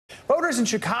Voters in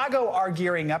Chicago are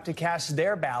gearing up to cast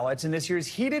their ballots in this year's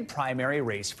heated primary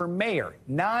race for mayor.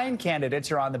 9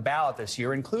 candidates are on the ballot this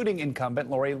year, including incumbent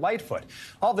Lori Lightfoot.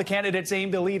 All the candidates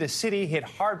aim to lead a city hit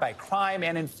hard by crime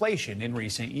and inflation in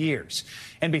recent years.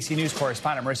 NBC News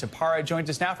correspondent Marissa Parra joins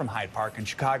us now from Hyde Park in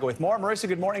Chicago with more. Marissa,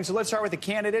 good morning. So let's start with the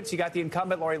candidates. You got the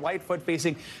incumbent Lori Lightfoot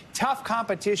facing tough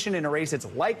competition in a race that's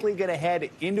likely going to head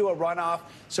into a runoff.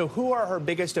 So who are her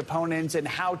biggest opponents and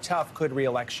how tough could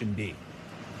re-election be?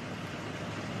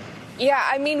 Yeah,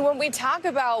 I mean, when we talk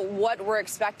about what we're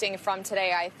expecting from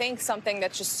today, I think something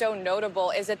that's just so notable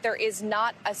is that there is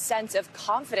not a sense of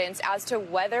confidence as to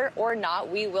whether or not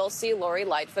we will see Lori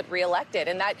Lightfoot reelected.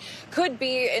 And that could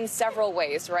be in several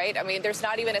ways, right? I mean, there's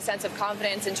not even a sense of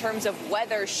confidence in terms of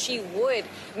whether she would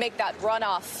make that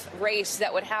runoff race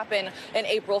that would happen in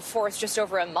April 4th, just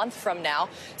over a month from now.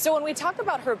 So when we talk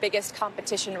about her biggest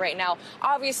competition right now,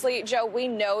 obviously, Joe, we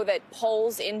know that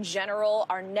polls in general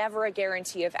are never a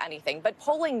guarantee of anything. But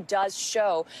polling does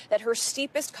show that her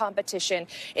steepest competition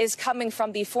is coming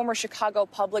from the former Chicago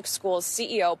Public Schools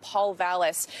CEO, Paul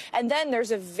Vallis. And then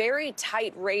there's a very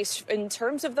tight race in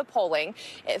terms of the polling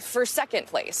for second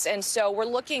place. And so we're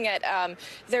looking at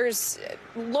there's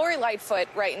Lori Lightfoot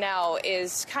right now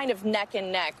is kind of neck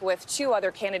and neck with 2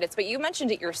 other candidates. But you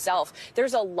mentioned it yourself.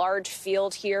 There's a large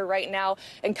field here right now.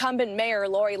 Incumbent Mayor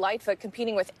Lori Lightfoot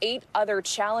competing with 8 other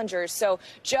challengers. So,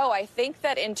 Joe, I think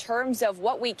that in terms of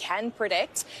what we can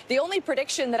predict, the only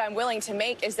prediction that I'm willing to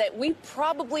make is that we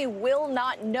probably will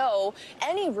not know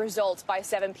any results by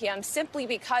 7 p.m. simply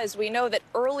because we know that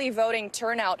early voting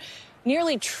turnout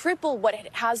nearly triple what it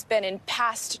has been in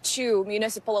past 2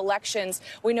 municipal elections.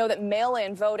 We know that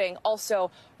mail-in voting also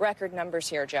record numbers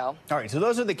here, Joe. All right, so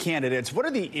those are the candidates. What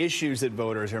are the issues that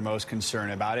voters are most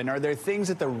concerned about? And are there things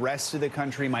that the rest of the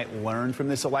country might learn from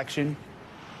this election?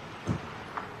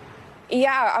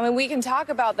 Yeah, I mean, we can talk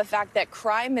about the fact that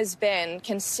crime has been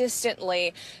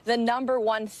consistently the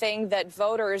 #1 thing that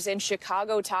voters in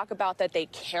Chicago talk about that they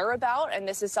care about. And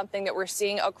this is something that we're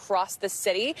seeing across the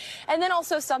city. And then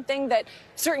also something that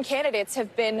certain candidates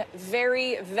have been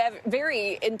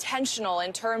very intentional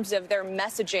in terms of their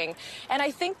messaging. And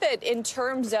I think that in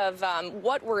terms of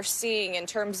what we're seeing in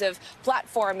terms of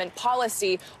platform and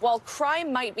policy, while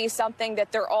crime might be something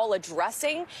that they're all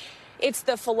addressing, it's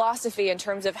the philosophy in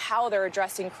terms of how they're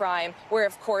addressing crime, where,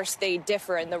 of course, they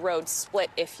differ and the roads split,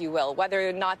 if you will, whether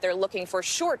or not they're looking for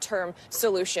short-term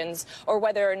solutions or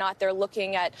whether or not they're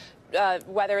looking at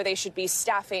whether they should be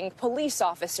staffing police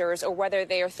officers or whether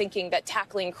they are thinking that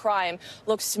tackling crime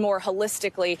looks more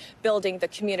holistically building the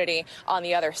community on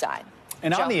the other side.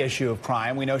 And on the issue of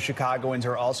crime, we know Chicagoans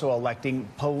are also electing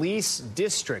police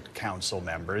district council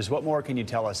members. What more can you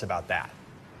tell us about that?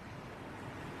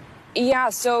 Yeah,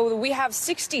 so we have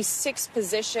 66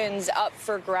 positions up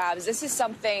for grabs. This is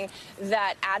something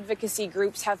that advocacy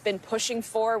groups have been pushing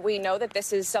for. We know that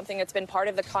this is something that's been part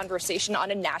of the conversation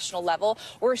on a national level.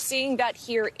 We're seeing that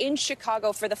here in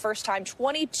Chicago for the first time.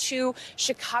 22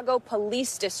 Chicago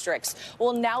police districts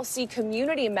will now see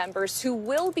community members who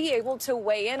will be able to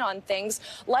weigh in on things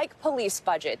like police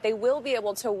budget. They will be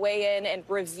able to weigh in and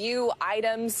review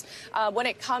items when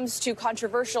it comes to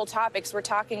controversial topics. We're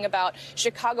talking about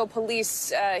Chicago police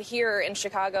here in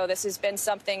Chicago. This has been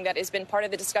something that has been part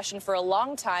of the discussion for a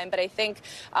long time. But I think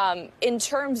in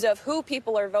terms of who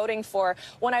people are voting for,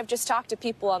 when I've just talked to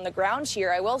people on the ground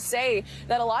here, I will say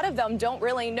that a lot of them don't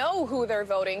really know who they're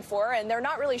voting for, and they're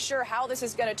not really sure how this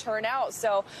is going to turn out.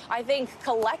 So I think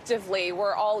collectively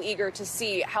we're all eager to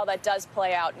see how that does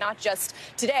play out, not just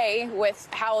today with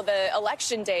how the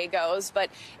election day goes, but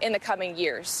in the coming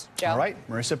years. Joe? All right,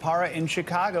 Marissa Parra in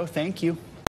Chicago. Thank you.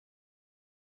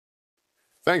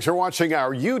 Thanks for watching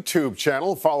our YouTube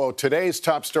channel. Follow today's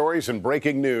top stories and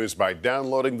breaking news by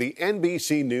downloading the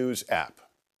NBC News app.